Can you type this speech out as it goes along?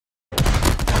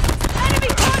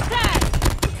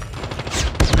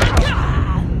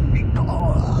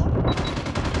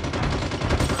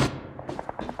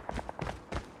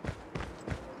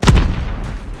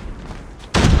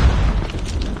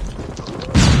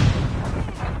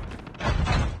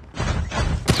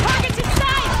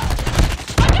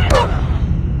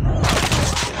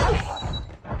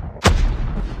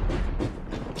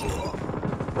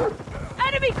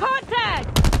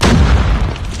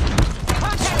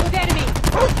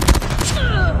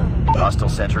Hostile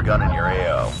sentry gun in your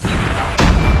AO.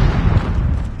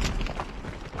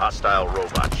 Hostile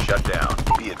robot shut down.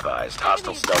 Be advised,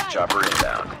 hostile stealth chopper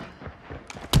inbound.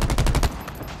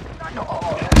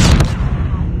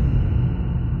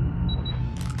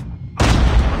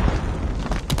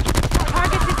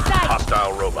 Target's in sight.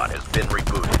 Hostile robot has been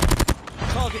rebooted.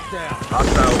 Target down.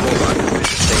 Hostile robot has been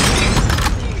disabled.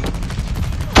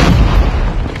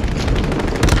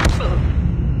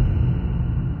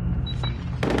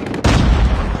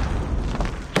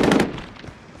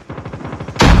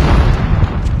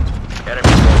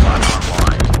 Enemy robot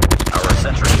online. Our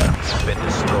sentry gun has been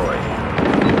destroyed.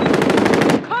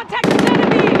 Contact with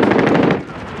enemy.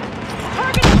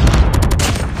 Target.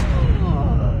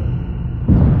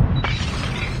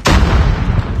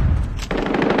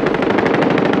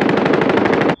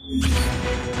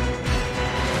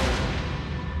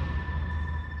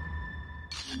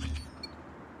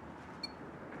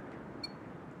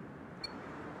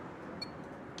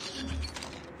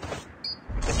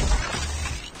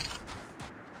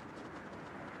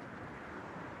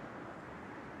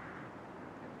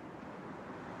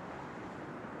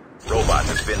 Robot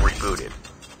has been rebooted.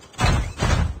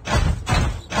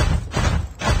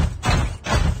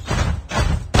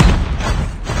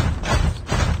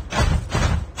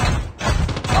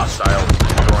 Hostile is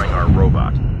destroying our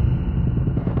robot.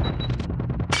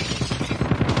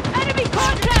 Enemy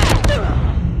contact.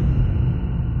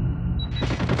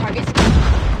 Target's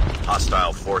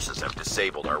Hostile forces have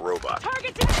disabled our robot.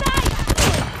 Target's in sight.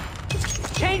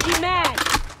 Changing mag.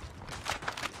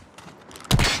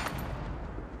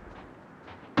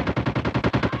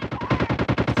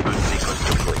 Boot sequence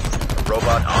complete.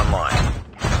 Robot online.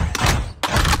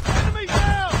 Enemy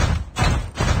down!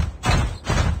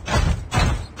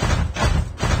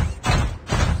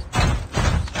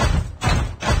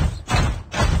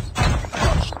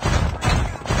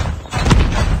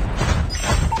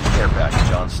 Care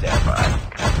package on standby.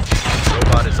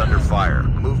 Robot is under fire.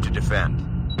 Move to defend.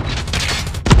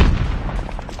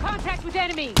 Contact with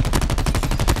enemy.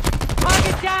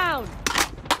 Target down.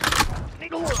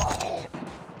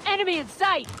 Enemy in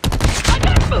sight. I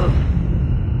got move.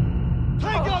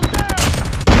 Tango down!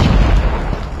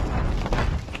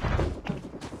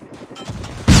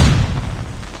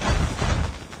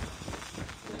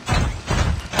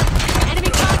 Enemy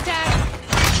contact.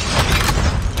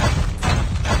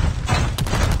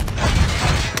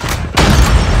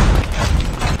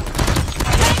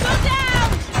 Tango down.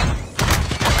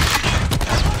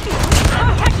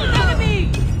 Contact with enemy.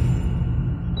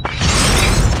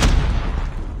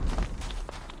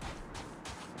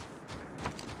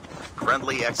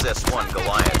 Friendly XS-1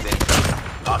 Goliath incoming.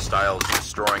 Hostiles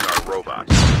destroying our robot.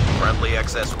 Friendly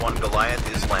XS-1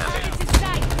 Goliath is landing. Target's in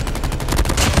sight.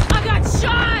 I got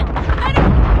shot.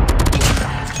 Enemy.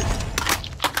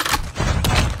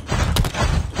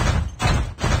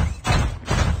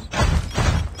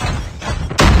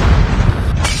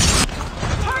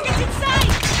 Target's in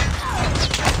sight.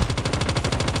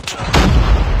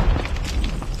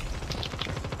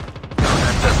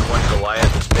 XS-1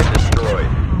 Goliath has been destroyed.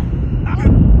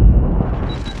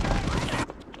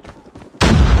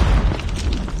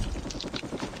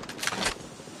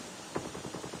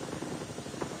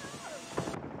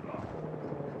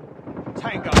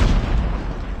 Tango.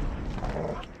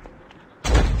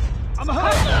 I'm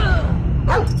hurt!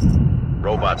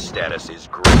 Robot status is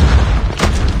green.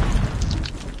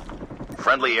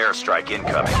 Friendly airstrike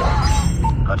incoming.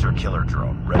 Hunter-killer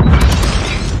drone ready.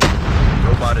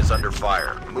 Robot is under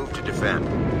fire. Move to defend.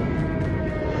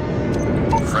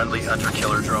 Friendly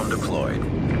hunter-killer drone deployed.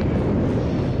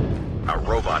 Our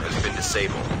robot has been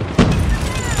disabled.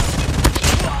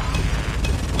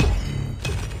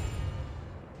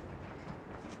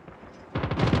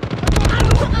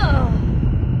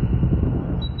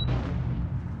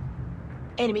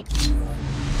 Enemy.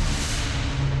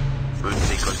 Boot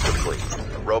sequence complete.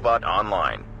 Robot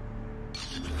online.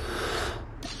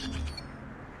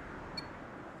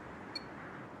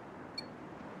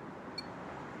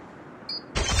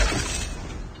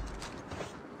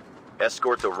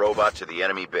 Escort the robot to the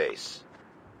enemy base.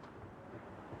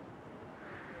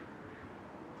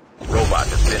 Robot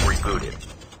has been rebooted.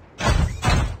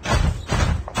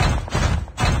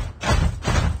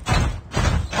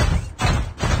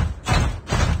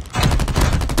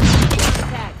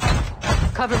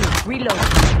 Contact. Cover me. Reload.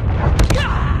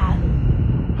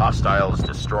 Hostiles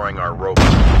destroying our robot.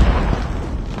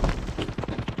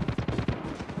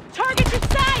 Target's in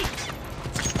sight.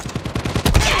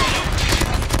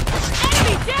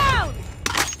 Enemy down.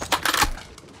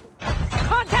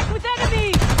 Contact with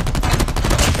enemy.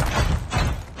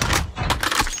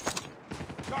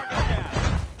 Target down!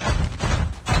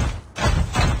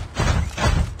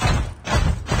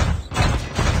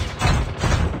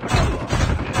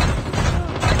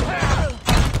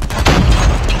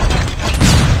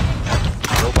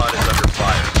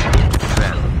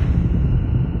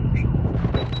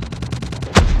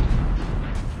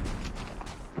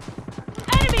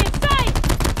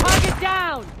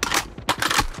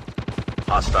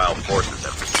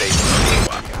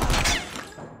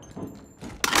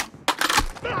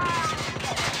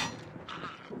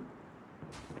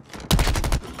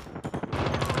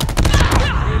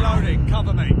 Reloading,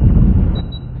 cover me.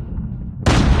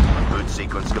 Boot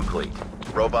sequence complete.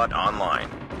 Robot online.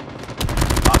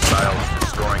 Hostiles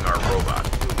destroying our robot.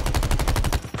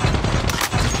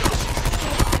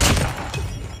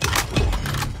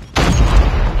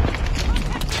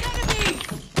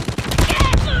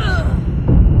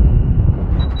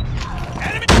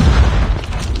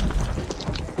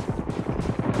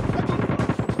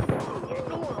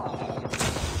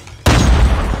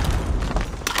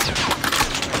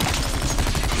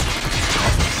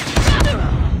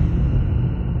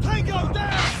 Tango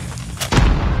down!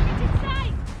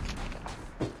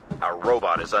 Our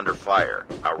robot is under fire.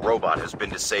 Our robot has been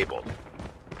disabled.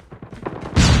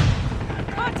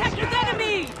 Contact with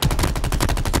enemy!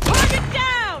 Target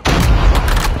down!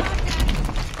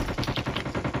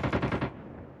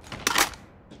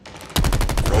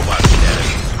 Robot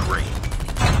status is green.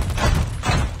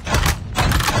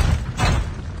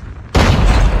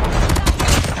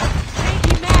 Thank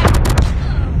you, Matt.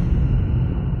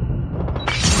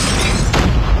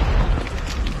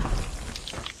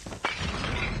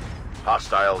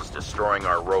 Hostiles destroying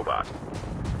our robot.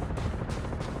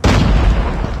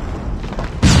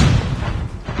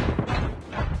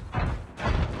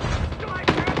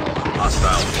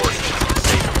 Hostile forces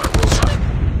disabled our robot.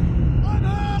 I'm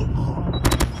out!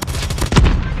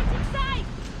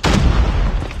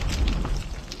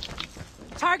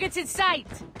 Target's in sight!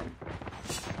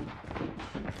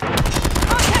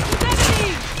 Contact with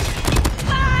enemy!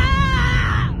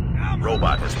 Ah!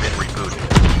 Robot has been